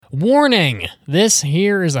Warning! This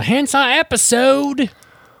here is a hentai episode.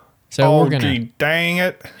 So we're gonna. Dang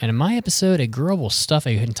it! And in my episode, a girl will stuff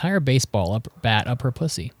an entire baseball bat up her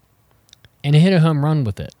pussy, and hit a home run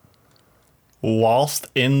with it. Whilst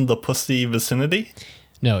in the pussy vicinity?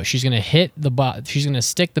 No, she's gonna hit the bat. She's gonna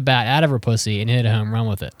stick the bat out of her pussy and hit a home run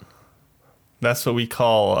with it. That's what we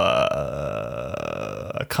call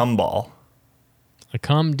a cum ball. A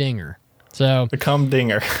cum dinger. So a cum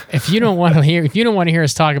dinger. if you don't want to hear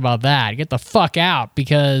us talk about that, get the fuck out,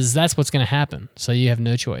 because that's what's going to happen. So you have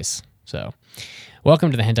no choice. So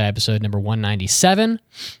welcome to the Hentai episode number 197.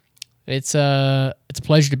 It's a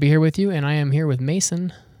pleasure to be here with you, and I am here with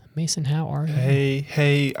Mason. Mason, how are you?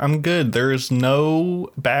 Hey, I'm good. There's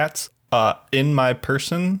no bats in my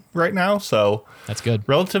person right now, so that's good.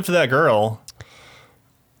 Relative to that girl,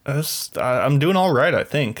 I'm doing all right, I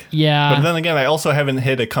think. Yeah. But then again, I also haven't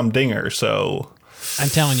hit a cum dinger, so I'm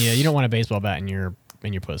telling you, you don't want a baseball bat in your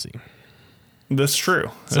pussy. That's true.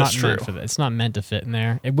 That's true. Meant for that. It's not meant to fit in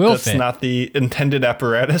there. It will fit. That's not the intended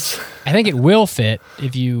apparatus. I think it will fit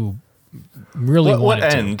if you really want it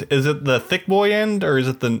to. What end? Is it the thick boy end or is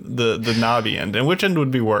it the knobby end? And which end would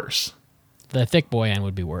be worse? The thick boy end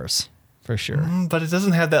would be worse, for sure. But it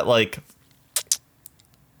doesn't have that hook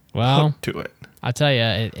to it. I'll tell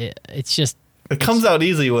you, it's just... It comes out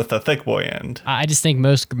easy with the thick boy end. I just think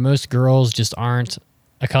most girls just aren't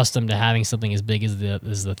accustomed to having something as big as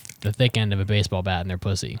the thick end of a baseball bat in their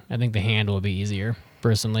pussy. I think the handle would be easier,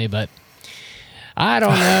 personally, but I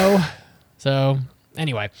don't know. So,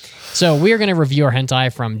 anyway. So, we are going to review our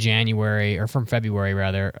hentai from February,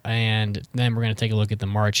 rather, and then we're going to take a look at the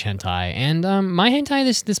March hentai. And my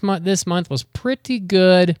hentai this month was pretty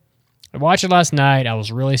good. I watched it last night. I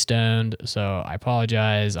was really stoned, so I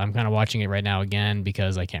apologize. I'm kind of watching it right now again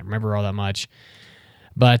because I can't remember all that much.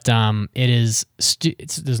 But there's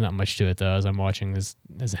not much to it, though, as I'm watching this.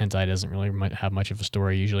 This hentai doesn't really have much of a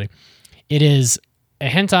story, usually. It is a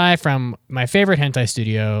hentai from my favorite hentai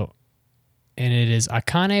studio, and it is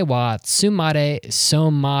Akane wa Tsumare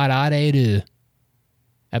Somarareru,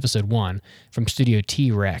 episode 1, from Studio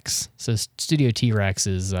T-Rex. So Studio T-Rex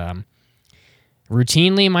is...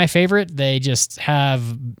 routinely my favorite. They just have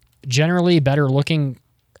generally better looking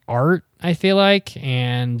art, I feel like,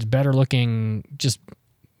 and better looking, just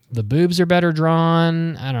the boobs are better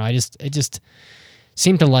drawn. I don't know. I just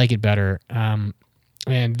seem to like it better. And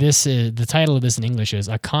this is the title of this in English is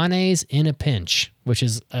Akane's in a Pinch, which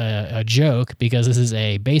is a joke because this is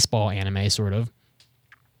a baseball anime sort of.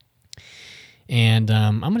 And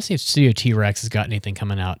I'm going to see if Studio T-Rex has got anything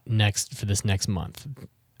coming out next for this next month.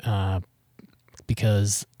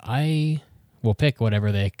 Because I will pick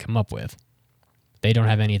whatever they come up with. They don't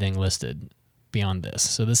have anything listed beyond this,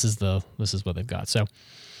 so this is what they've got. So,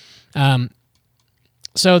 this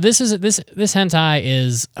hentai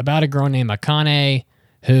is about a girl named Akane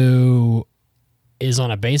who is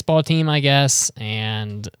on a baseball team, I guess,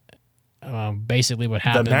 and basically what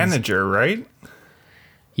happens. The manager, right?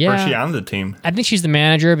 Yeah. Or is she on the team? I think she's the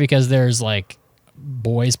manager because there's like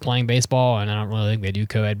boys playing baseball, and I don't really think they do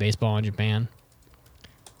co-ed baseball in Japan.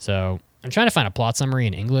 So I'm trying to find a plot summary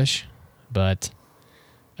in English, but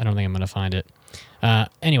I don't think I'm going to find it.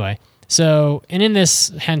 Anyway, so, and in this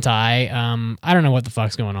hentai, I don't know what the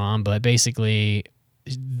fuck's going on, but basically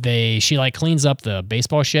she like cleans up the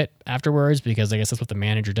baseball shit afterwards because I guess that's what the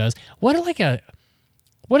manager does. What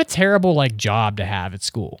a terrible like job to have at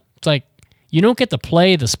school. It's like you don't get to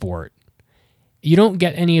play the sport. You don't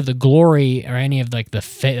get any of the glory or any of like the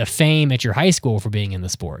fame at your high school for being in the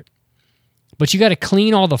sport. But you got to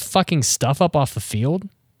clean all the fucking stuff up off the field.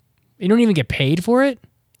 You don't even get paid for it.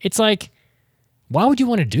 It's like, why would you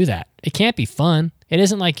want to do that? It can't be fun. It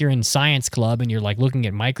isn't like you're in science club and you're like looking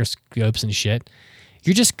at microscopes and shit.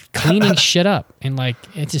 You're just cleaning shit up. And like,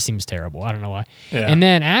 it just seems terrible. I don't know why. Yeah. And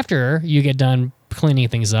then after you get done cleaning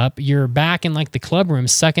things up, you're back in like the club room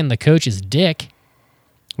sucking the coach's dick,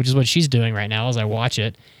 which is what she's doing right now as I watch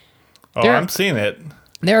it. Oh, I'm seeing it.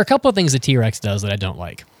 There are a couple of things that T-Rex does that I don't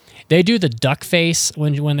like. They do the duck face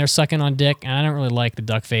when they're sucking on dick, and I don't really like the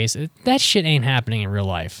duck face. That shit ain't happening in real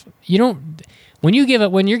life. You don't when you're getting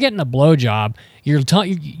a blowjob,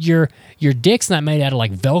 your dick's not made out of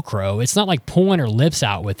like Velcro. It's not like pulling her lips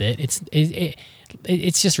out with it.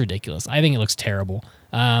 It's just ridiculous. I think it looks terrible.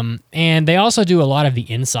 And they also do a lot of the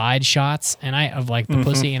inside shots of like the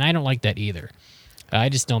pussy, and I don't like that either. I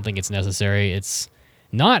just don't think it's necessary. It's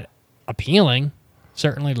not appealing,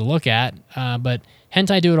 certainly to look at, but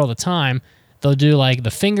hentai do it all the time. They'll do like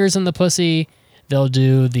the fingers in the pussy. They'll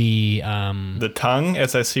do the tongue,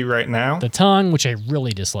 as I see right now. The tongue, which I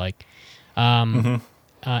really dislike. And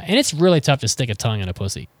it's really tough to stick a tongue in a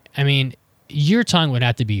pussy. I mean, your tongue would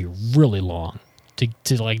have to be really long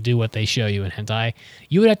to like do what they show you in hentai.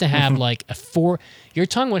 You would have to have like your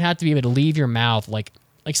tongue would have to be able to leave your mouth, like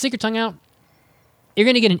stick your tongue out. You're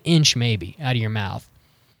going to get an inch maybe out of your mouth.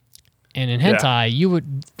 And in hentai, you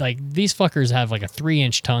would, like, these fuckers have like a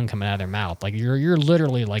 3-inch tongue coming out of their mouth. Like you're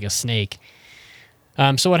literally like a snake.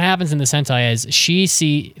 So what happens in this hentai is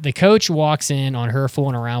the coach walks in on her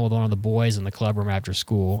fooling around with one of the boys in the club room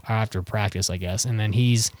after practice, I guess. And then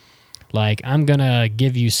he's like, I'm going to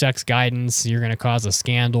give you sex guidance. You're going to cause a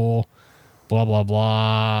scandal, blah, blah,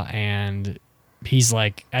 blah. And he's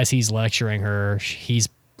like, as he's lecturing her, he's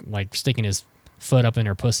like sticking his foot up in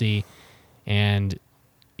her pussy. And,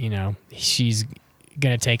 you know, she's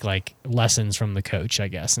going to take like lessons from the coach, I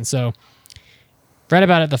guess. And so right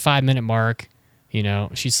about at the 5-minute mark, you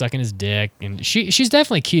know, she's sucking his dick, and she's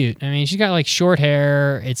definitely cute. I mean, she's got like short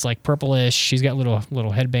hair. It's like purplish. She's got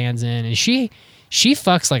little headbands in, and she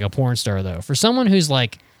fucks like a porn star though. For someone who's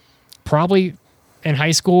like probably in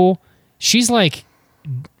high school, she's like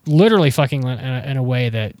literally fucking in a way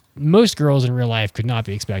that most girls in real life could not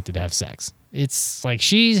be expected to have sex. It's like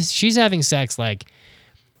she's having sex like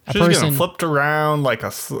a person. She's getting flipped around like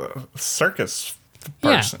a circus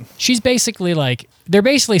person. Yeah, she's basically like, they're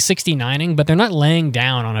basically 69ing, but they're not laying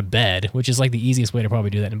down on a bed, which is like the easiest way to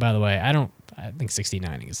probably do that. And by the way, I think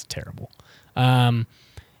 69ing is terrible.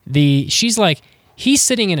 She's like, he's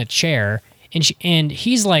sitting in a chair, and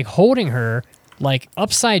he's like holding her like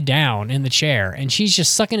upside down in the chair, and she's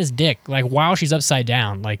just sucking his dick like while she's upside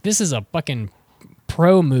down. Like, this is a fucking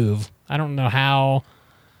pro move. I don't know how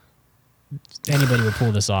anybody would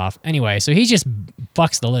pull this off. Anyway, so he just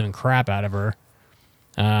fucks the living crap out of her.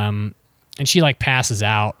 And she like passes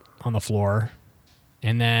out on the floor,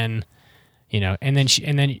 and then, you know, and then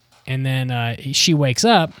she wakes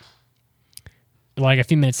up like a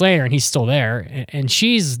few minutes later, and he's still there, and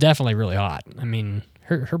she's definitely really hot. I mean,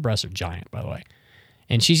 her breasts are giant, by the way,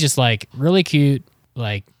 and she's just like really cute,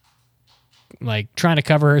 like trying to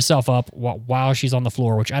cover herself up while she's on the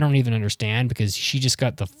floor, which I don't even understand, because she just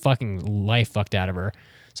got the fucking life fucked out of her.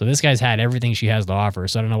 So this guy's had everything she has to offer,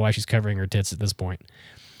 so I don't know why she's covering her tits at this point.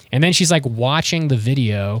 And then she's like watching the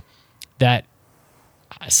video that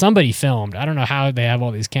somebody filmed. I don't know how they have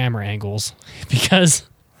all these camera angles, because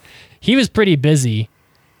he was pretty busy.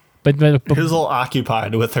 But he was all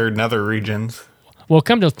occupied with her nether regions. Well,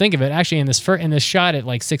 come to think of it, actually in this shot at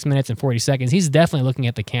like 6 minutes and 40 seconds, he's definitely looking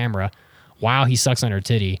at the camera while he sucks on her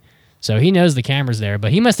titty. So he knows the camera's there,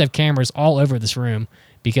 but he must have cameras all over this room,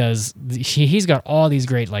 because he's got all these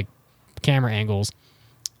great like camera angles.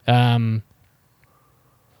 And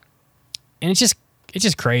it's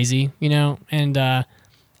just crazy, you know? And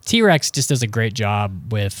T-Rex just does a great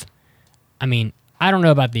job with, I mean, I don't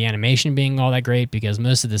know about the animation being all that great, because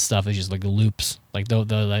most of this stuff is just like loops. Like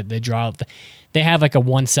they have like a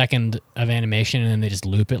 1 second of animation, and then they just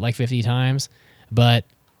loop it like 50 times. But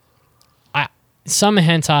some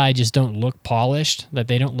hentai just don't look polished, that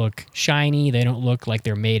they don't look shiny. They don't look like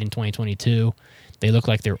they're made in 2022. They look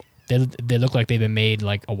like they look like they've been made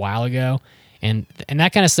like a while ago. And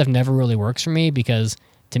that kind of stuff never really works for me, because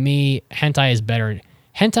to me, hentai is better.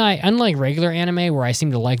 Hentai, unlike regular anime where I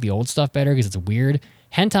seem to like the old stuff better because it's weird,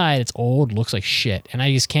 hentai that's old looks like shit, and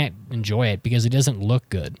I just can't enjoy it because it doesn't look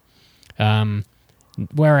good.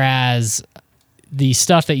 Whereas the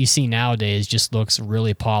stuff that you see nowadays just looks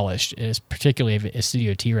really polished, particularly if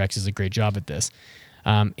Studio T-Rex does a great job at this.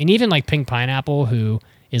 And even like Pink Pineapple, who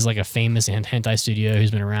is like a famous hentai studio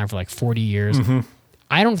who's been around for like 40 years,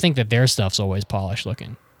 I don't think that their stuff's always polished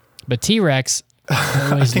looking, but T-Rex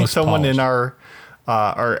always I think looks someone polished. in our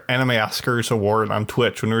Anime Oscars award on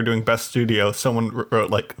Twitch, when we were doing Best Studio, someone wrote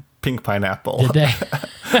like Pink Pineapple. Did they?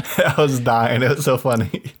 I was dying. It was so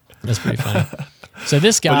funny. That's pretty funny. So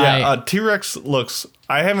this guy, T-Rex looks.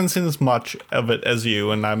 I haven't seen as much of it as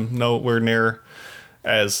you, and I'm nowhere near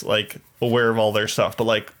as like aware of all their stuff. But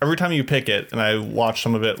like every time you pick it, and I watch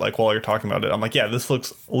some of it, like while you're talking about it, I'm like, yeah, this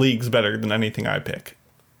looks leagues better than anything I pick.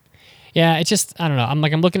 yeah, it's just, I don't know. I'm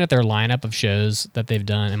looking at their lineup of shows that they've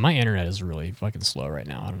done, and my internet is really fucking slow right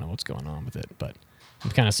now. I don't know what's going on with it, but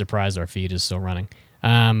I'm kind of surprised our feed is still running.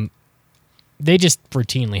 They just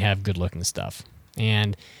routinely have good looking stuff,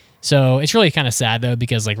 and so it's really kind of sad though,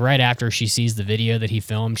 because like right after she sees the video that he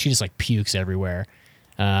filmed, she just like pukes everywhere.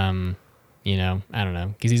 You know, I don't know,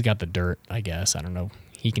 because he's got the dirt, I guess. I don't know.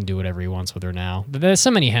 He can do whatever he wants with her now. But there's so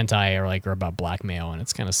many hentai are about blackmail, and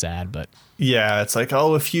it's kind of sad. But yeah, it's like,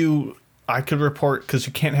 oh, I could report, because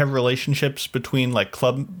you can't have relationships between like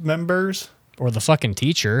club members or the fucking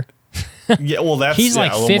teacher. Yeah, well, that's he's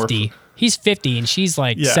like 50. He's 50 and she's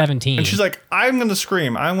like 17. And she's like, I'm going to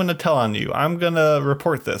scream. I'm going to tell on you. I'm going to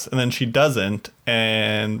report this. And then she doesn't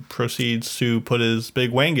and proceeds to put his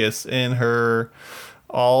big wangus in her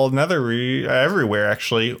all everywhere,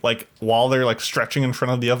 actually, like while they're like stretching in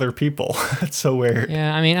front of the other people. It's so weird.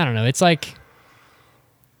 Yeah, I mean, I don't know. It's like,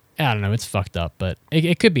 I don't know. It's fucked up, but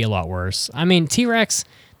it could be a lot worse. I mean, T-Rex,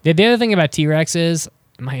 the other thing about T-Rex is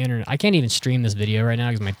my internet. I can't even stream this video right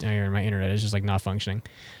now because my internet is just like not functioning.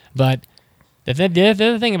 But the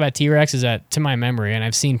other thing about T-Rex is that, to my memory, and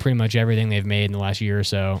I've seen pretty much everything they've made in the last year or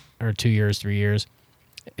so, or 2 years, 3 years,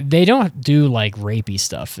 they don't do like rapey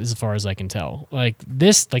stuff as far as I can tell. Like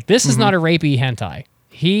this is not a rapey hentai.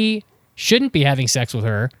 He shouldn't be having sex with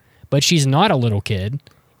her, but she's not a little kid,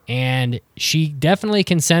 and she definitely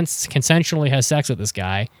consensually has sex with this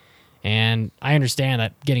guy. And I understand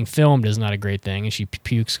that getting filmed is not a great thing, and she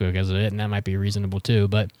pukes because of it, and that might be reasonable too.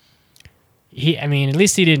 But at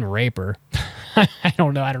least he didn't rape her. I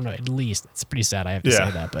don't know. At least it's pretty sad. I have to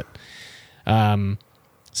say that, but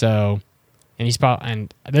so.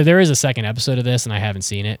 And and there is a second episode of this, and I haven't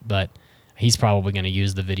seen it, but he's probably going to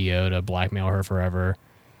use the video to blackmail her forever.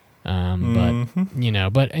 But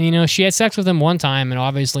she had sex with him one time and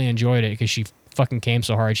obviously enjoyed it because she fucking came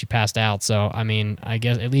so hard she passed out. So, I mean, I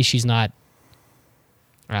guess at least she's not,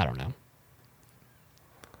 I don't know.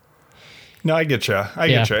 No, I get you.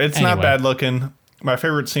 Get you. It's not bad looking. My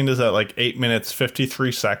favorite scene is at like 8 minutes,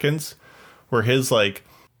 53 seconds, where his like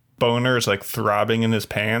boner is like throbbing in his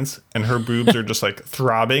pants and her boobs are just like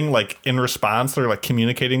throbbing, like in response. They're like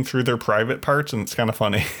communicating through their private parts, and it's kind of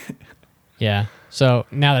funny. Yeah. So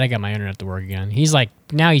now that I got my internet to work again, he's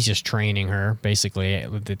just training her basically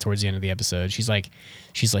towards the end of the episode. She's like,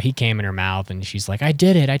 he came in her mouth and she's like, I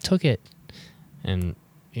did it. I took it. And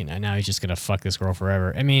now he's just going to fuck this girl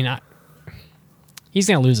forever. I mean, he's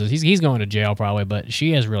going to lose this. He's going to jail probably, but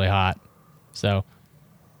she is really hot. So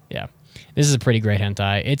yeah, this is a pretty great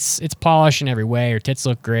hentai. It's polished in every way. Her tits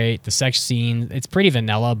look great. The sex scene, it's pretty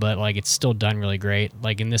vanilla, but like it's still done really great.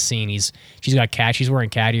 Like in this scene, she's wearing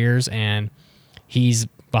cat ears, and he's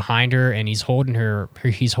behind her, and he's holding her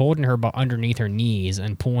underneath her knees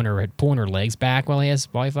and pulling her legs back while he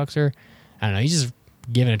fucks her. I don't know. He's just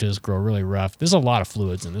giving it to this girl really rough. There's a lot of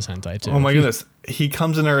fluids in this hentai too. Oh my goodness. He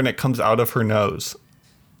comes in her and it comes out of her nose.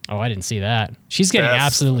 Oh, I didn't see that. She's getting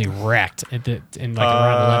absolutely wrecked in like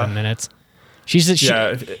around 11 minutes.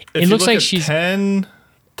 It looks like she's 10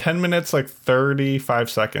 minutes, like 35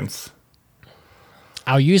 seconds.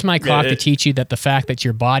 I'll use my cock to teach you that the fact that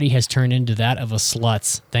your body has turned into that of a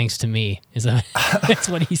slut's, thanks to me, that's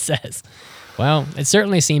what he says. Well, it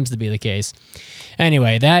certainly seems to be the case.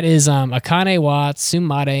 Anyway, that is Akane wa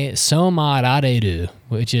Tsumare Somarareru,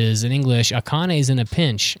 which is in English, Akane's in a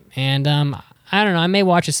pinch. And I don't know, I may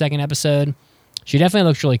watch a second episode. She definitely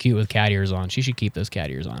looks really cute with cat ears on. She should keep those cat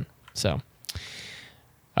ears on. So,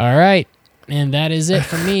 all right. And that is it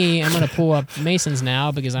for me. I'm going to pull up Mason's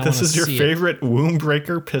now because I want to see it. This is your favorite womb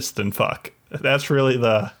breaker piston fuck. That's really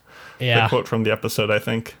the quote from the episode, I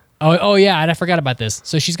think. Oh yeah, and I forgot about this.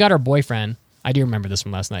 So she's got her boyfriend. I do remember this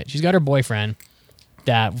from last night. She's got her boyfriend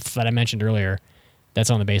that I mentioned earlier that's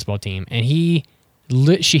on the baseball team. And he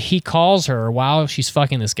calls her while she's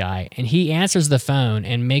fucking this guy. And he answers the phone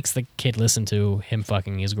and makes the kid listen to him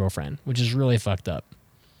fucking his girlfriend, which is really fucked up.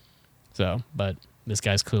 So, but this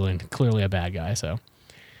guy's clearly a bad guy, so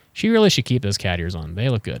she really should keep those cat ears on. They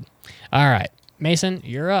look good. All right, Mason,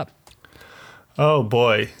 you're up. Oh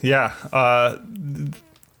boy, yeah.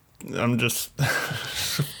 I'm just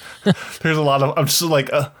there's a lot of I'm just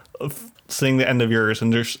like seeing the end of yours,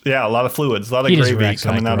 and there's a lot of fluids, a lot of gravy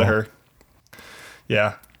coming out of her.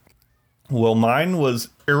 Yeah. Well, mine was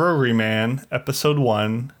Eroriman, episode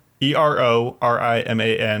 1,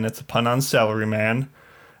 ERORIMAN. It's a pun on salaryman.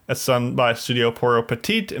 It's done by Studio Poro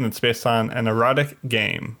Petite, and it's based on an erotic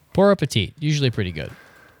game. Poro Petite, usually pretty good.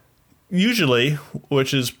 Usually,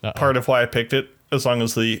 which is part of why I picked it, as long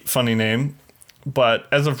as the funny name. But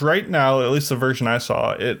as of right now, at least the version I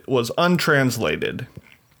saw, it was untranslated.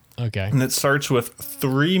 Okay. And it starts with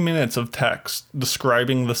 3 minutes of text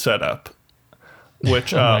describing the setup,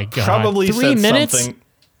 which probably 3 said minutes? something.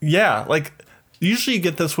 Yeah, like usually you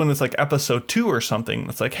get this when it's like episode 2 or something.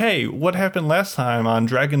 It's like, hey, what happened last time on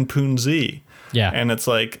Dragon Poon Z? Yeah. And it's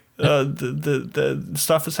like, the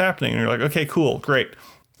stuff is happening. And you're like, okay, cool, great.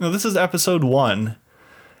 No, this is episode 1.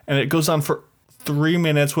 And it goes on for 3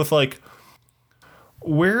 minutes with like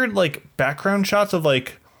weird like background shots of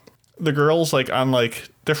like the girls like on like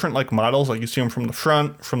different like models. Like you see them from the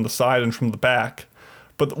front, from the side, and from the back.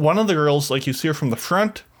 But one of the girls, like you see her from the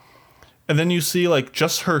front, and then you see like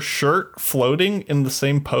just her shirt floating in the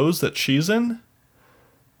same pose that she's in.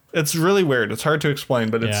 It's really weird. It's hard to explain,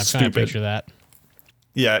 but it's I'm stupid. trying to picture that.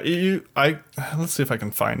 Yeah, let's see if I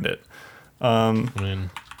can find it. I'm gonna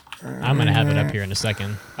have it up here in a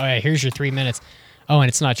second. Oh yeah, here's your 3 minutes. Oh, and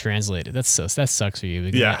it's not translated. That sucks for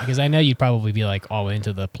you. Because I know you'd probably be like all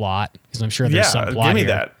into the plot because I'm sure there's some plot give me here.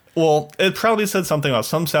 that. Well, it probably said something about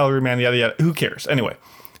some salaryman, yada yada. Who cares? Anyway,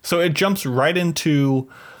 so it jumps right into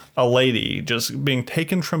a lady just being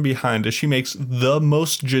taken from behind as she makes the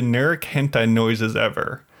most generic hentai noises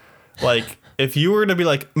ever. Like, if you were to be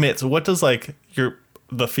like, Mitz, what does like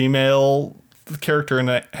the female character in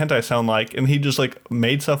a hentai sound like? And he just like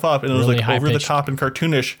made stuff up and it was Really like over the high-pitched. top and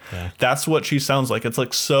cartoonish. Yeah. That's what she sounds like. It's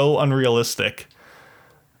like so unrealistic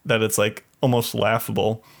that it's like almost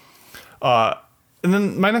laughable. And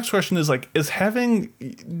then my next question is like, is having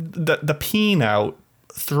the peen out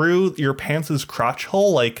through your pants' crotch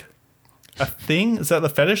hole like a thing? Is that the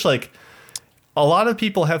fetish? Like, a lot of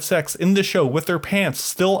people have sex in the show with their pants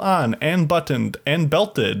still on and buttoned and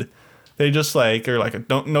belted. They just like are like,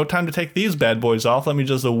 no time to take these bad boys off. Let me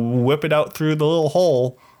just whip it out through the little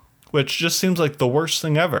hole, which just seems like the worst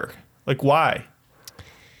thing ever. Like, why?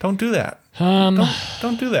 Don't do that.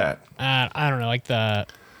 Don't do that. I don't know, like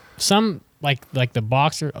the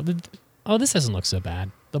boxer. Oh, this doesn't look so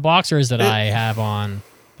bad. The boxers that I have on,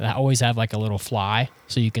 that always have like a little fly,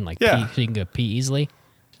 so you can like pee, so you can go pee easily.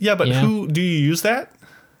 Yeah, but who do you use that?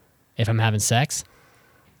 If I'm having sex,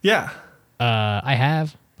 yeah. I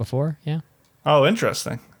have before. Yeah. Oh,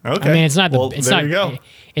 interesting. Okay. I mean, it's not the. Well, it's there not. you go.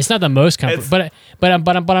 It's not the most comfortable. But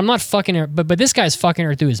I'm not fucking her. But this guy's fucking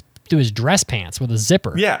her through his dress pants with a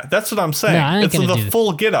zipper. Yeah, that's what I'm saying. No, I ain't it's gonna the do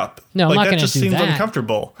full get up. No, I'm like, not that gonna just do seems that.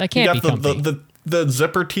 uncomfortable. That can't you be got comfy. the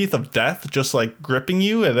zipper teeth of death just like gripping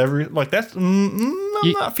you at every like that's. I'm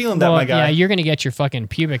not feeling that, my guy. Yeah, you're gonna get your fucking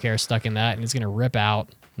pubic hair stuck in that, and it's gonna rip out.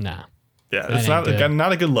 Nah. Yeah, That it's ain't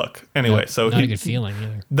not a good look. Anyway, so not he a good feeling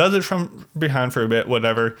either. does it from behind for a bit,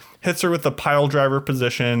 whatever. Hits her with the pile driver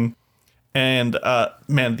position, and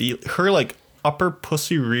man, her like upper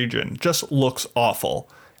pussy region just looks awful.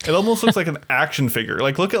 It almost looks like an action figure.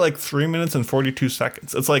 Like, look at like 3 minutes and 42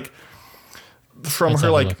 seconds. It's like from her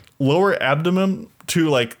like lower abdomen to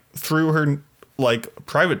like through her like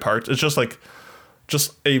private parts. It's just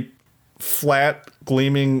a flat,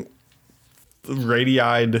 gleaming,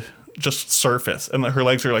 radii-eyed just surface, and her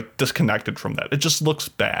legs are like disconnected from that. It just looks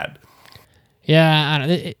bad. Yeah, I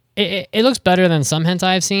don't. It looks better than some hentai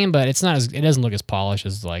I've seen, but it's not as. It doesn't look as polished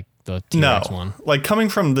as like the T-Rex one. Like coming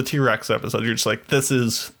from the T-Rex episode, you're just like, this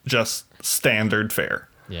is just standard fare.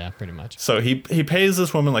 Yeah, pretty much. So he pays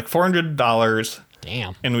this woman like $400.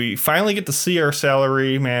 Damn. And we finally get to see our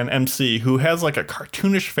salary man MC, who has like a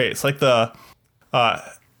cartoonish face, like the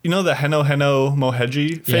the Heno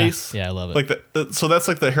Moheji face. Yeah, I love it. Like so that's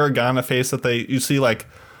like the hiragana face that you see like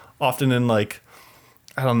often in like,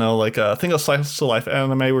 I don't know, like I think a slice of life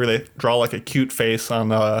anime where they draw like a cute face on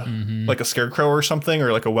like a scarecrow or something,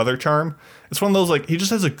 or like a weather charm. It's one of those, like, he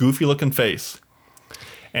just has a goofy looking face,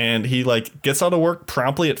 and he like gets out of work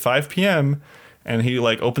promptly at 5 p.m. and he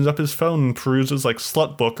like opens up his phone and peruses like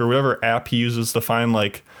Slutbook or whatever app he uses to find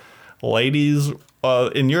like ladies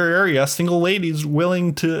in your area, single ladies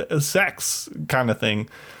willing to sex kind of thing.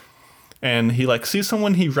 And he like sees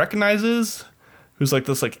someone he recognizes who's like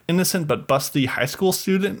this like innocent but busty high school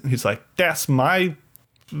student. He's like, that's my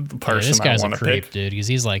person. This guy's I want a to creep, pick. dude, because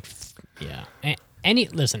he's like, yeah.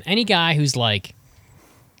 Any guy who's like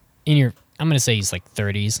in your, I'm gonna say he's like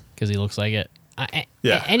 30s because he looks like it.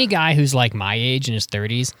 Any guy who's like my age in his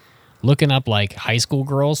 30s, looking up like high school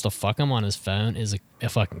girls to fuck him on his phone is a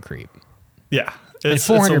fucking creep. Yeah, And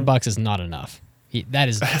 $400 is not enough. That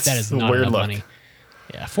is not enough money.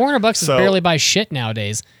 Yeah, $400 is barely buy shit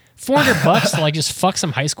nowadays. $400 to like just fuck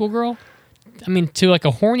some high school girl. I mean, to like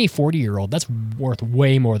a horny 40-year-old, that's worth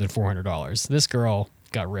way more than $400. This girl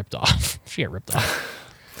got ripped off. She got ripped off.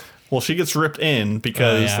 Well, she gets ripped in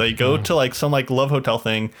because they go to like some like love hotel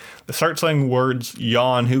thing. They start saying words,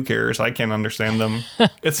 yawn, who cares? I can't understand them.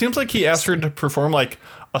 It seems like he asked her to perform like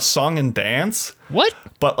a song and dance. What?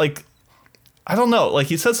 But like, I don't know. Like,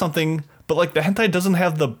 he said something, but like the hentai doesn't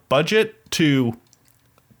have the budget to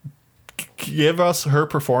give us her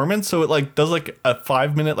performance. So it like does like a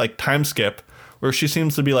 5-minute like time skip where she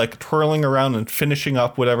seems to be like twirling around and finishing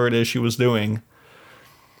up whatever it is she was doing.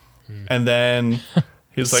 And then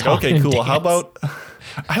he's like, okay, cool. Dance. How about,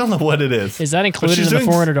 I don't know what it is. Is that included in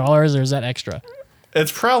the $400 or is that extra?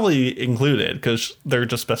 It's probably included because they're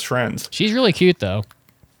just best friends. She's really cute though.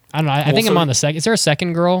 I don't know. I think I'm on the second. Is there a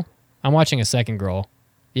second girl? I'm watching a second girl.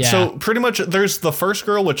 Yeah. So pretty much there's the first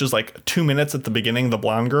girl, which is like 2 minutes at the beginning, the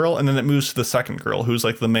blonde girl. And then it moves to the second girl, who's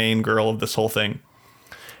like the main girl of this whole thing.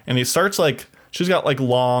 And he starts like she's got like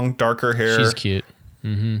long, darker hair. She's cute.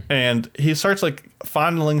 And he starts like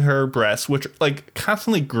fondling her breasts, which like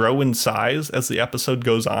constantly grow in size as the episode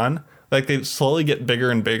goes on. Like they slowly get bigger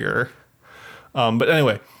and bigger. But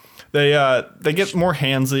anyway, they get more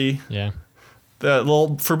handsy. Yeah.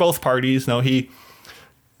 For both parties. No, he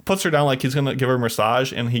puts her down like he's gonna give her a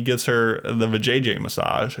massage, and he gives her the vajayjay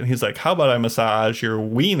massage, and he's like, "How about I massage your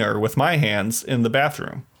wiener with my hands in the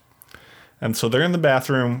bathroom?" And so they're in the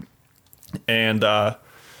bathroom, and I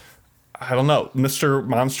don't know, Mr.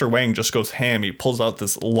 Monster Wang just goes ham. He pulls out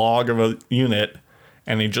this log of a unit,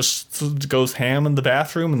 and he just goes ham in the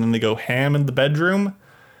bathroom, and then they go ham in the bedroom.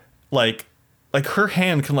 Like her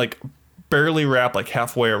hand can like barely wrap like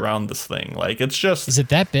halfway around this thing. Like it's just. Is it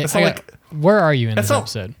that big? Where are you in this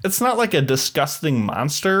episode? It's not like a disgusting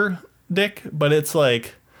monster dick, but it's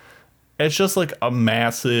just like a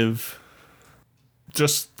massive,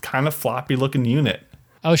 just kind of floppy looking unit.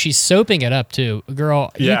 Oh, she's soaping it up too,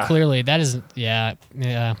 girl. Yeah. You clearly that isn't. Yeah.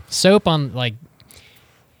 Soap on like.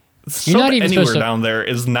 Soap not even anywhere down there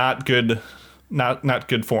is not good. Not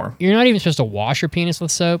good form. You're not even supposed to wash your penis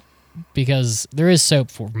with soap, because there is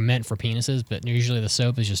soap meant for penises, but usually the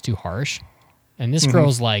soap is just too harsh. And this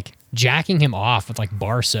girl's like jacking him off with like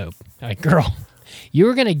bar soap. Like, girl, you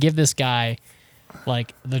were gonna give this guy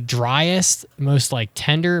like the driest, most like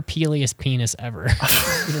tender, peeliest penis ever.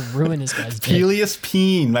 You're gonna ruin this guy's dick. Peeliest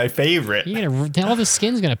peen, my favorite. All the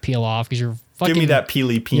skin's gonna peel off because you're fucking. Give me that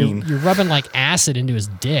peely peen. You're rubbing like acid into his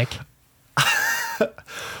dick.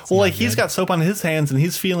 Well, like he's got soap on his hands and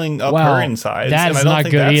he's feeling up her insides. That's not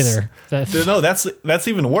good either. No, that's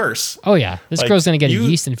even worse. Oh yeah, this girl's gonna get a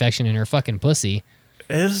yeast infection in her fucking pussy.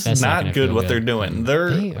 It's not good what they're doing.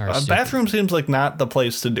 A bathroom seems like not the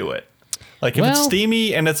place to do it. Like if it's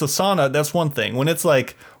steamy and it's a sauna, that's one thing. When it's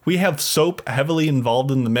like we have soap heavily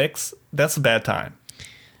involved in the mix, that's a bad time.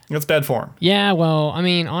 That's bad form. Yeah, well, I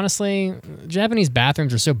mean, honestly, Japanese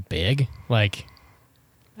bathrooms are so big. Like,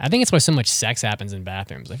 I think it's why so much sex happens in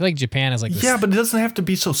bathrooms. I feel like Japan is like this. Yeah, but it doesn't have to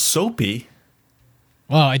be so soapy.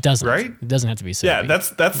 Well, it doesn't. Right? It doesn't have to be soapy. Yeah, that's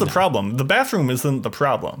the problem. The bathroom isn't the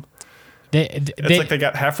problem. It's like they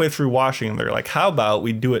got halfway through washing and they're like, "How about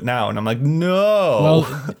we do it now?" And I'm like, "No."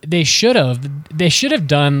 Well, they should have. They should have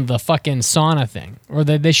done the fucking sauna thing, or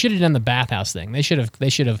they should have done the bathhouse thing. They should have done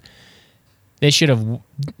the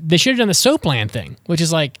soapland thing, which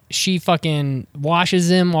is like she fucking washes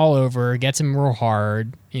him all over, gets him real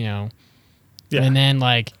hard, you know, and then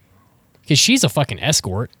like, because she's a fucking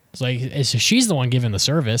escort, it's like she's the one giving the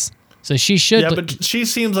service, so she should. Yeah, but she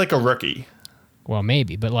seems like a rookie. Well,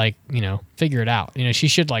 maybe, but like, you know, figure it out. You know, she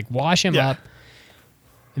should like wash him up,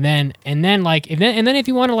 and then if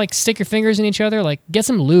you want to like stick your fingers in each other, like get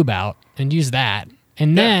some lube out and use that.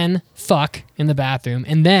 And then fuck in the bathroom,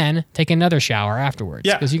 and then take another shower afterwards.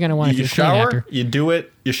 Yeah, because you're gonna want to shower. After. You do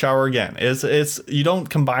it. You shower again. It's you don't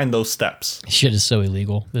combine those steps. Shit is so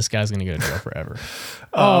illegal. This guy's gonna go to jail forever.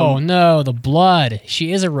 Oh no, the blood.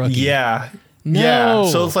 She is a rookie. Yeah. No. Yeah.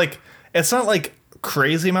 So it's not like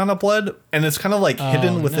crazy amount of blood, and it's kind of like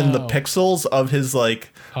hidden within the pixels of his like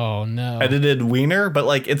edited wiener, but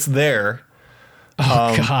like it's there.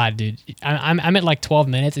 Oh god, dude. I'm at like 12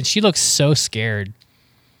 minutes, and she looks so scared.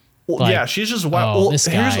 Well, like, yeah, she's just wild. Well,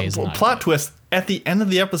 here's a plot twist. At the end of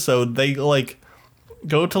the episode, they like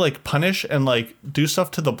go to like punish and like do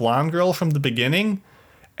stuff to the blonde girl from the beginning,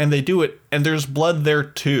 and they do it, and there's blood there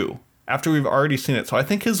too. After we've already seen it, so I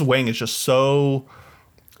think his wang is just so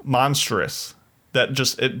monstrous that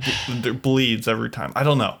just it bleeds every time. I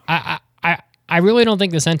don't know. I really don't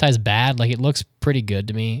think this hentai is bad. Like, it looks pretty good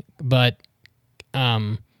to me, but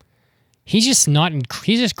he's just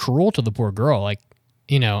cruel to the poor girl. Like,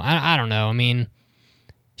 you know, I don't know. I mean,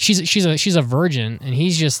 she's a virgin, and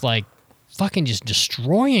he's just like fucking just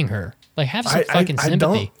destroying her. Like, have some fucking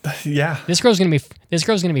sympathy. Yeah. This girl's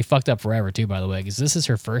gonna be fucked up forever too, by the way, because this is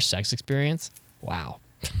her first sex experience. Wow.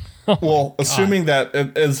 Well, assuming that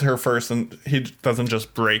it is her first, and he doesn't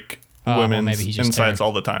just break women's insides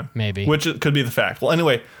all the time. Maybe. Which it could be the fact. Well,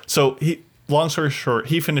 anyway, so long story short,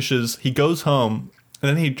 he finishes, he goes home, and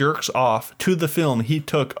then he jerks off to the film he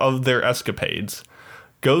took of their escapades,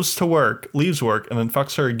 goes to work, leaves work, and then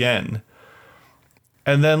fucks her again.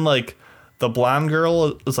 And then, like, the blonde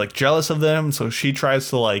girl is, like, jealous of them, so she tries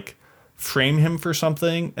to, like, frame him for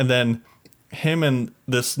something, and then him and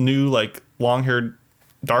this new, like, long-haired,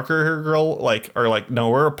 darker-haired girl, like, are like, no,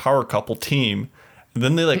 we're a power couple team. And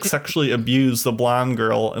then they, like, sexually abuse the blonde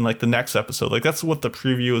girl in, like, the next episode. Like, that's what the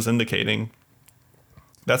preview is indicating.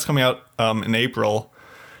 That's coming out in April.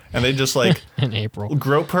 And they just, like... in April.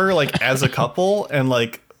 Grope her, like, as a couple. And,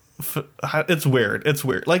 like, it's weird. It's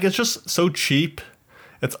weird. Like, it's just so cheap.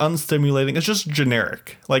 It's unstimulating. It's just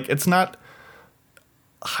generic. Like, it's not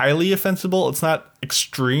highly offensible. It's not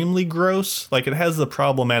extremely gross. Like, it has the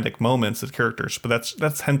problematic moments as characters, but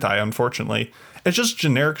that's hentai, unfortunately. It's just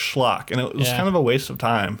generic schlock, and it was kind of a waste of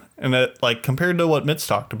time. And it, like, compared to what Mitz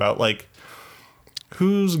talked about, like,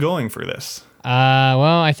 who's going for this?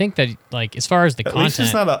 Well, I think that, like, as far as the content, least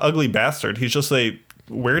he's not an ugly bastard. He's just a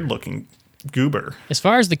weird-looking goober. As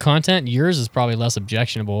far as the content, yours is probably less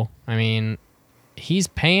objectionable. I mean, he's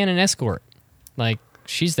paying an escort. Like,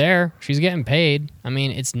 she's there. She's getting paid. I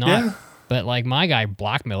mean, it's not. Yeah. But, like, my guy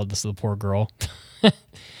blackmailed this little poor girl.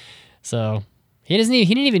 So, he didn't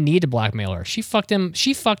even need to blackmail her. She fucked him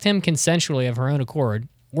consensually of her own accord.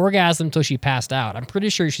 Orgasmed until she passed out. I'm pretty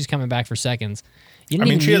sure she's coming back for seconds. I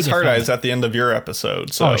mean, she has hard eyes at the end of your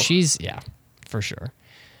episode. So. Oh, for sure.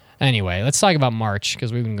 Anyway, let's talk about March,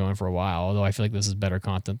 because we've been going for a while, although I feel like this is better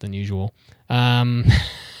content than usual.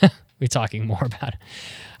 We're talking more about it.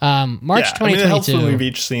 March 2022. I mean, it helps when we've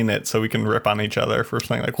each seen it, so we can rip on each other for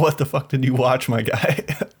saying, like, what the fuck did you watch, my guy?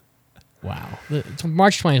 Wow.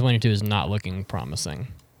 March 2022 is not looking promising.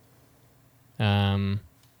 I'll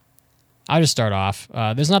just start off.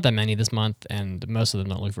 There's not that many this month, and most of them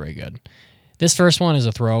don't look very good. This first one is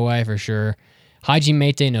a throwaway for sure.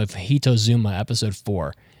 Hajimete no Hitozuma, episode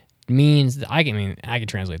 4. Means, I can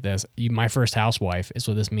translate this. My first housewife is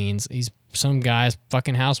what this means. He's some guy's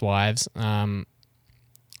fucking housewives.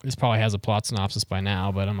 This probably has a plot synopsis by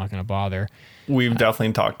now, but I'm not going to bother. We've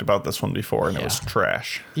definitely talked about this one before, and it was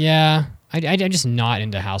trash. Yeah, I'm just not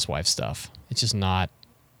into housewife stuff. It's just not.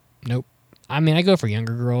 Nope. I mean, I go for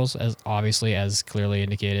younger girls, as clearly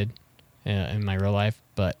indicated in my real life,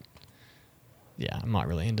 but yeah, I'm not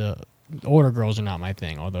really into. Older girls are not my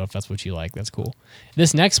thing, although if that's what you like, that's cool.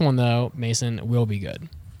 This next one, though, Mason, will be good.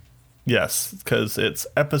 Yes, because it's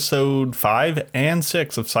episode 5 and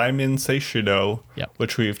 6 of Simon Seishido,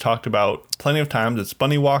 which we've talked about plenty of times. It's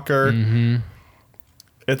Bunny Walker. Mm-hmm.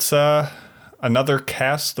 It's another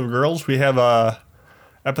cast of girls. We have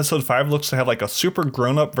episode 5 looks to have like a super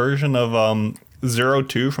grown-up version of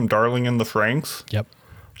 02 from Darling in the Franxx. Yep.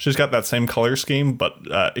 She's got that same color scheme, but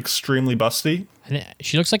extremely busty. And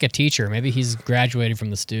she looks like a teacher. Maybe he's graduated from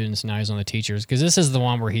the students, now he's on the teachers. Because this is the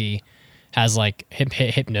one where he has like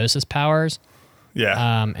hypnosis powers.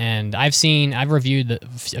 Yeah. And I've reviewed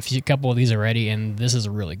a couple of these already, and this is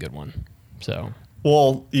a really good one. So.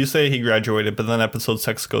 Well, you say he graduated, but then episode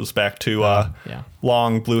 6 goes back to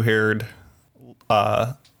long blue-haired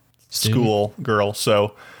school girl.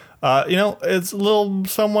 So. It's a little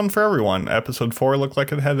someone for everyone. Episode 4 looked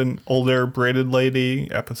like it had an older braided lady.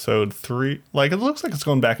 Episode 3, like, it looks like it's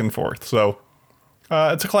going back and forth. So,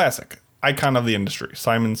 it's a classic. Icon of the industry.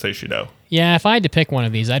 Simon Seishido. Yeah, if I had to pick one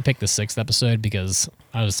of these, I'd pick the 6th episode because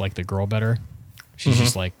I just like the girl better. She's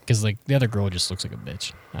just like, because like the other girl just looks like a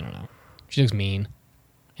bitch. I don't know. She looks mean.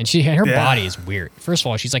 And her body is weird. First of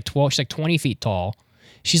all, she's like 20 feet tall.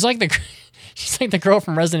 She's like the girl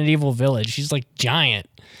from Resident Evil Village. She's like giant.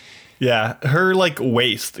 Yeah, her like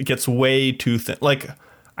waist gets way too thin. Like,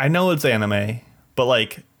 I know it's anime, but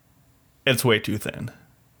like, it's way too thin.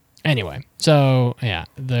 Anyway, so yeah,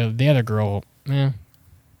 the other girl,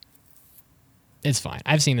 it's fine.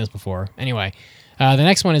 I've seen this before. Anyway, the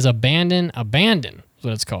next one is Abandon. Abandon is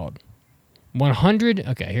what it's called. 100.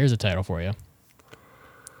 Okay, here's the title for you.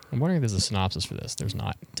 I'm wondering if there's a synopsis for this. There's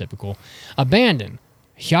not. Typical. Abandon.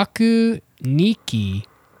 Hyaku Niki.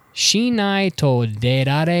 Shinai to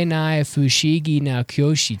derarenai fushigi na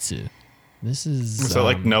kyoshitsu. This is that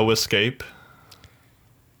like No Escape?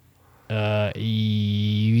 Yeah,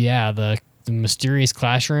 the mysterious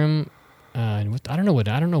classroom. I don't know what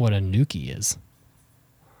a Nuki is.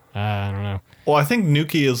 I don't know. Well, I think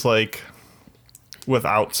Nuki is like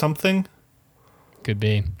without something. Could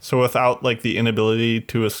be. So without like the inability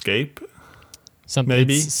to escape. Something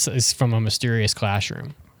maybe it's from a mysterious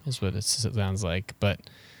classroom is what it sounds like, but.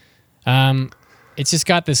 It's just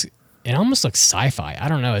got this, it almost looks sci-fi. I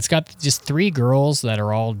don't know. It's got just 3 girls that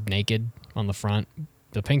are all naked on the front.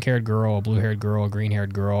 The pink-haired girl, a blue-haired girl, a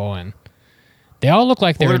green-haired girl, and they all look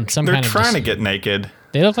like they're in some kind of... They're trying to get naked.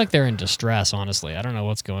 They look like they're in distress, honestly. I don't know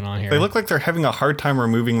what's going on here. They look like they're having a hard time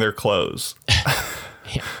removing their clothes.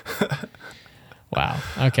 Wow.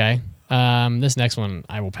 Okay. This next one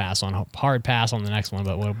I will pass on. Hard pass on the next one,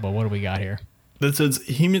 but what do we got here? This is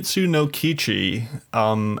Himitsu no Kichi,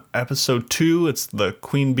 episode 2. It's the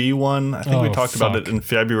Queen Bee one. I think we talked about it in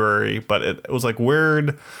February, but it was like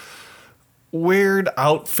weird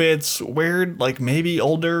outfits, weird, like maybe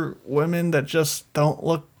older women that just don't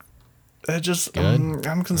look.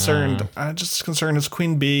 I'm concerned. I'm just concerned as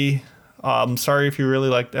Queen Bee. I'm sorry if you really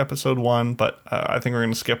liked episode 1, but I think we're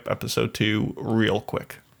going to skip episode 2 real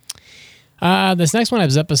quick. This next one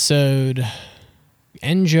is episode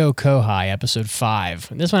Enjo Kohai, episode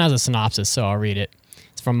 5. This one has a synopsis, so I'll read it.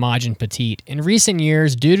 It's from Majin Petit. In recent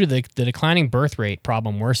years, due to the declining birth rate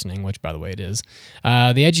problem worsening, which, by the way, it is,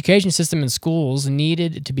 the education system in schools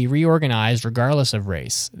needed to be reorganized regardless of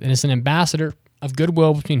race. And it's an ambassador of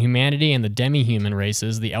goodwill between humanity and the demi-human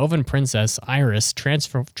races. The elven princess, Iris,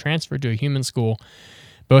 transferred to a human school.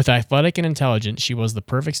 Both athletic and intelligent, she was the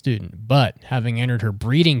perfect student, but having entered her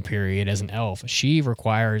breeding period as an elf, she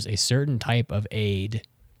requires a certain type of aid.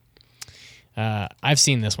 I've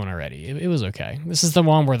seen this one already. It was okay. This is the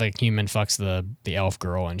one where the human fucks the elf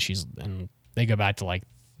girl, and they go back to like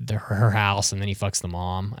her house, and then he fucks the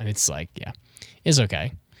mom, and it's like, yeah, it's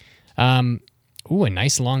okay. Ooh, a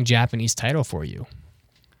nice long Japanese title for you.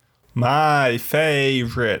 My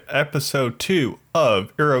favorite, episode 2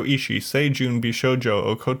 of Iroishi Seijun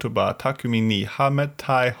Bishoujo Okotoba Takumi ni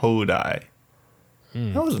Hametai Hodai.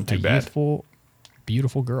 That wasn't too bad. Beautiful,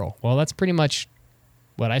 beautiful girl. Well, that's pretty much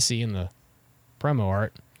what I see in the promo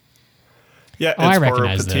art. Yeah, it's I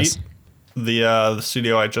recognize this. The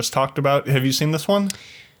studio I just talked about. Have you seen this one?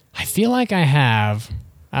 I feel like I have.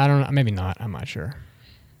 I don't know. Maybe not. I'm not sure.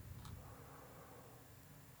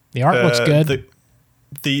 The art looks good.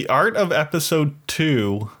 The art of episode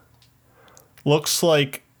 2 looks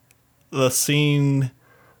like the scene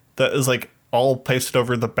that is like all pasted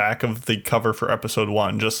over the back of the cover for episode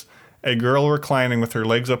 1. Just a girl reclining with her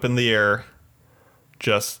legs up in the air,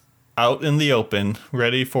 just out in the open,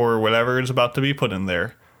 ready for whatever is about to be put in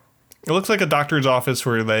there. It looks like a doctor's office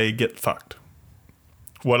where they get fucked.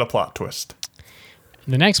 What a plot twist.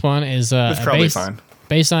 The next one is it's probably fine.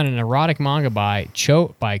 Based on an erotic manga by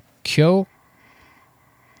Kyo.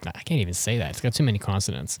 I can't even say that. It's got too many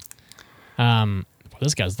consonants.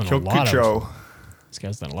 This guy's done a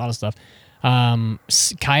lot of stuff.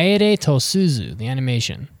 Kaede to Suzu, the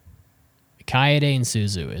animation. Kaede and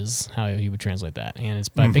Suzu is how you would translate that, and it's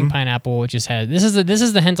by Pink Pineapple, which this is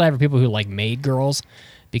the hentai for people who like maid girls,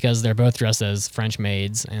 because they're both dressed as French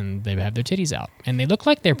maids and they have their titties out, and they look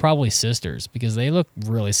like they're probably sisters because they look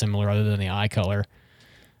really similar other than the eye color.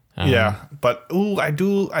 Yeah, but I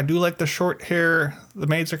do like the short hair. The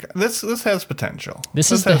maids are this has potential. This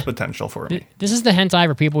has potential for me. This is the hentai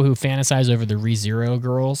for people who fantasize over the ReZero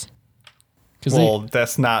girls.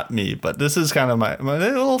 That's not me, but this is kind of my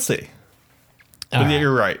we'll see. But yeah,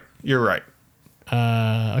 you're right.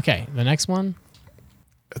 Okay, the next one.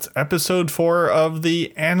 It's episode 4 of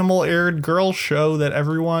the animal-aired girl show that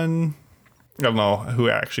everyone, I don't know who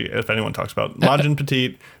actually, if anyone talks about. Majin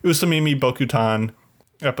Petit, Usamimi Bokutan.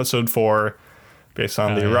 Episode 4, based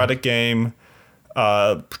on the erotic game.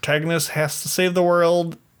 Protagonist has to save the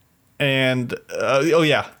world. And, I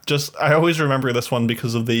always remember this one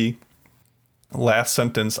because of the last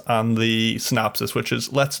sentence on the synopsis, which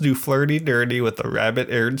is, let's do flirty dirty with a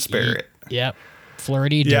rabbit-aired spirit. Yep.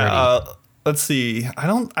 Flirty dirty. Yeah, let's see. I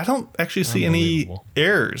don't actually see any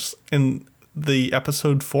airs in the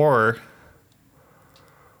episode 4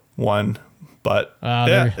 one. But,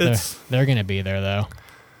 they're going to be there, though.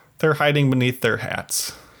 They're hiding beneath their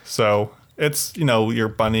hats. So it's, your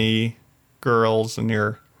bunny girls and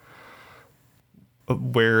your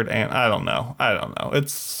weird, and I don't know.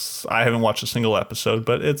 I haven't watched a single episode,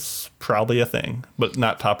 but it's probably a thing, but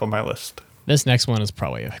not top of my list. This next one is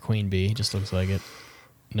probably a queen bee. Just looks like it.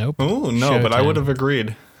 Nope. Oh, no, but I would have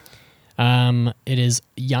agreed. It is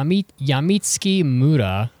Yamitsuki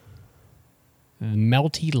Mura,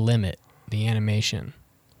 Melty Limit, the animation.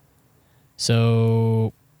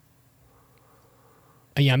 So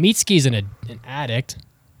Yamitsuki is an addict.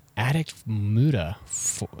 Addict Muda.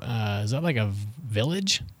 Is that like a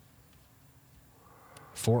village?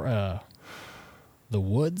 For the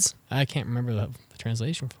woods? I can't remember the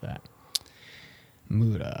translation for that.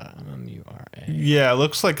 Muda. M-U-R-A. Yeah, it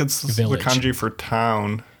looks like it's village. The kanji for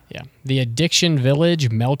town. Yeah. The Addiction Village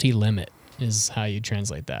Melty Limit is how you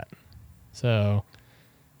translate that. So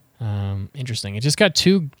interesting. It just got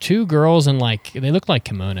two girls in they look like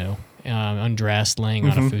kimono, undressed, laying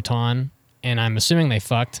on a futon, and I'm assuming they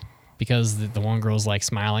fucked because the one girl's like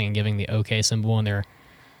smiling and giving the OK symbol, and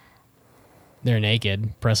they're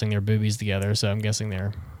naked, pressing their boobies together. So I'm guessing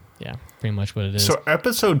they're pretty much what it is. So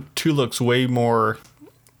episode 2 looks way more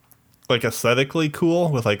like aesthetically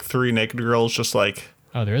cool with like 3 naked girls just like.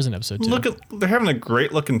 Oh, there is an episode 2. They're having a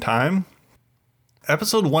great looking time.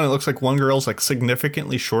 Episode 1, it looks like one girl's like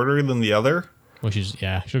significantly shorter than the other. Well, she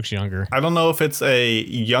looks younger. I don't know if it's a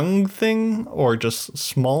young thing or just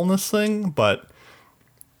smallness thing, but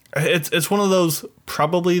It's one of those,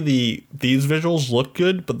 probably these visuals look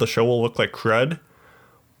good, but the show will look like crud,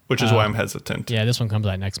 which is why I'm hesitant. Yeah, this one comes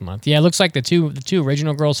out next month. Yeah, it looks like the two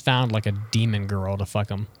original girls found like a demon girl to fuck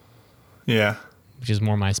them. Yeah. Which is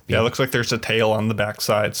more my speed. Yeah, it looks like there's a tail on the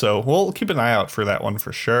backside, so we'll keep an eye out for that one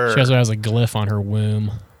for sure. She also has a glyph on her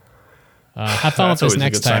womb. Have fun with this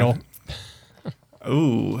next title.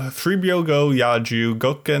 Ooh, Fribyogo Yaju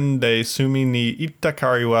Goken de Sumi ni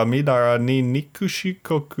Itakari wa Midara ni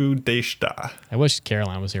Nikushikoku deshita. I wish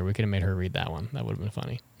Caroline was here. We could have made her read that one. That would have been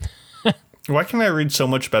funny. Why can I read so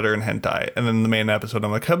much better in hentai? And then the main episode,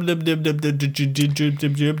 I'm like, I don't know.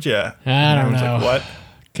 like, what?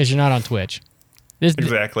 Because you're not on Twitch.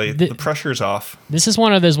 Exactly. The pressure's off. This is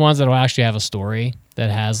one of those ones that will actually have a story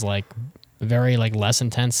that has like very like less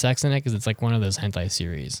intense sex in it because it's like one of those hentai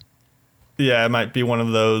series. Yeah, it might be one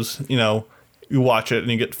of those, you watch it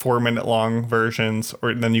and you get 4-minute long versions,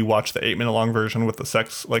 or then you watch the 8-minute long version with the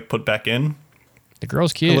sex like put back in. The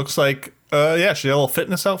girl's cute. It looks like, she had a little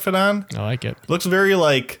fitness outfit on. I like it. Looks very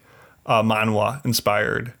like manhwa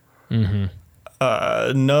inspired. Mm-hmm.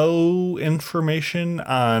 No information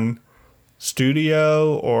on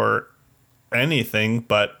studio or anything,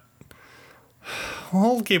 but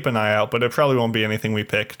we'll keep an eye out. But it probably won't be anything we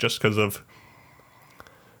pick just because of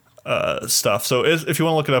stuff. So if you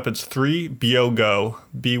want to look it up, it's 3BYOGO,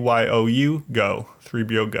 BYOU go,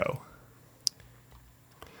 3BYOGO.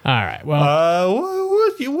 All right. Well,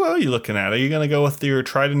 what are you looking at? Are you going to go with your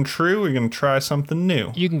tried and true, or are you going to try something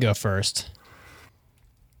new? You can go first.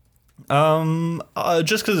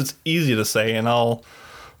 Just because it's easy to say, and I'll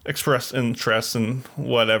express interest in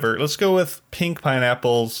whatever. Let's go with Pink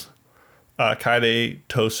Pineapple's Kaide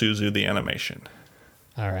Tosuzu, the animation.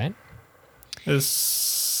 All right.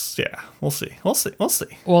 Yeah, we'll see.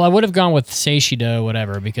 Well, I would have gone with Seishido,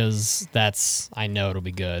 whatever, because I know it'll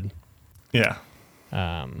be good. Yeah.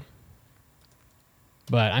 But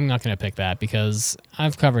I'm not going to pick that because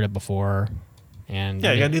I've covered it before. And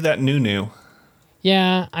yeah, you got to do that new.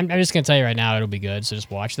 Yeah, I'm just going to tell you right now it'll be good, so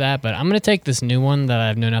just watch that. But I'm going to take this new one that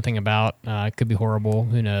I know nothing about. It could be horrible.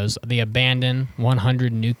 Who knows? The Abandon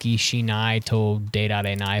 100 Nuki Shinai to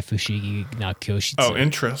Deidare Nai Fushigi na Kyoshitsu. Oh,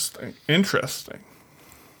 interesting.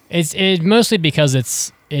 It's mostly because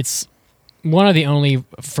it's one of the only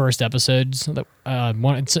first episodes that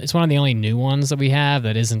it's one of the only new ones that we have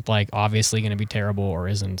that isn't like obviously going to be terrible or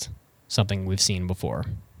isn't something we've seen before.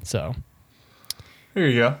 So here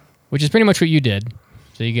you go. Which is pretty much what you did.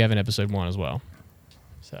 So you have an episode 1 as well.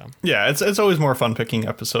 So yeah, it's always more fun picking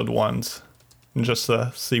episode 1s and just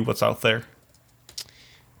see what's out there.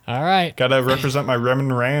 All right. Gotta represent my Rem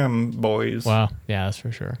and Ram boys. Well, yeah, that's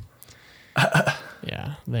for sure.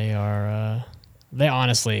 Yeah, they are. They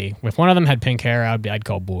honestly, if one of them had pink hair, I'd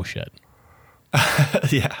call bullshit.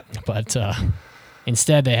 Yeah. But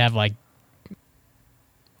instead, they have like,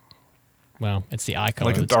 well, it's the eye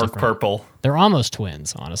color. Like a dark purple. They're almost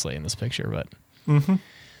twins, honestly, in this picture. But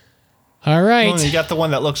all right, well, you got the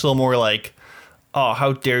one that looks a little more like, oh,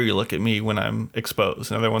 how dare you look at me when I'm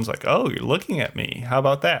exposed? And the other one's like, oh, you're looking at me. How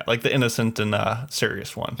about that? Like the innocent and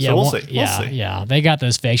serious one. Yeah, so we'll see. Yeah. They got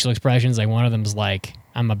those facial expressions. Like one of them's like,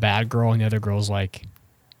 I'm a bad girl, and the other girl's like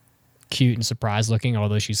cute and surprised looking,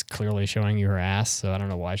 although she's clearly showing you her ass. So I don't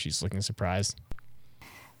know why she's looking surprised.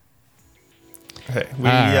 Okay,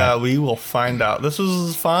 we will find out. This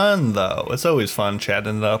was fun, though. It's always fun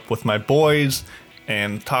chatting it up with my boys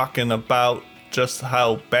and talking about just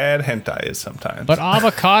how bad hentai is sometimes. But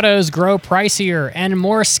avocados grow pricier and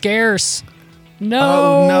more scarce. No.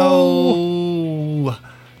 Oh, no.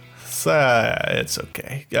 It's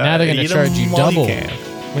okay. Now they're going to charge you double.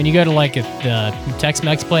 When you go to like the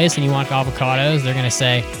Tex-Mex place and you want avocados, they're going to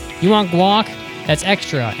say, you want guac? That's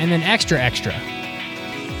extra. And then extra.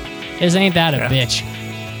 Ain't that a bitch?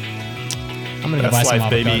 I'm going to go buy some avocados.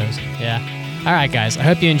 Baby. Yeah. All right, guys. I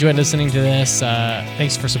hope you enjoyed listening to this.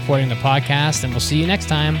 Thanks for supporting the podcast, and we'll see you next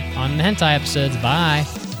time on the Hentai episodes. Bye.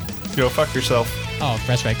 Go fuck yourself. Oh,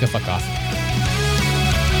 that's right. Go fuck off.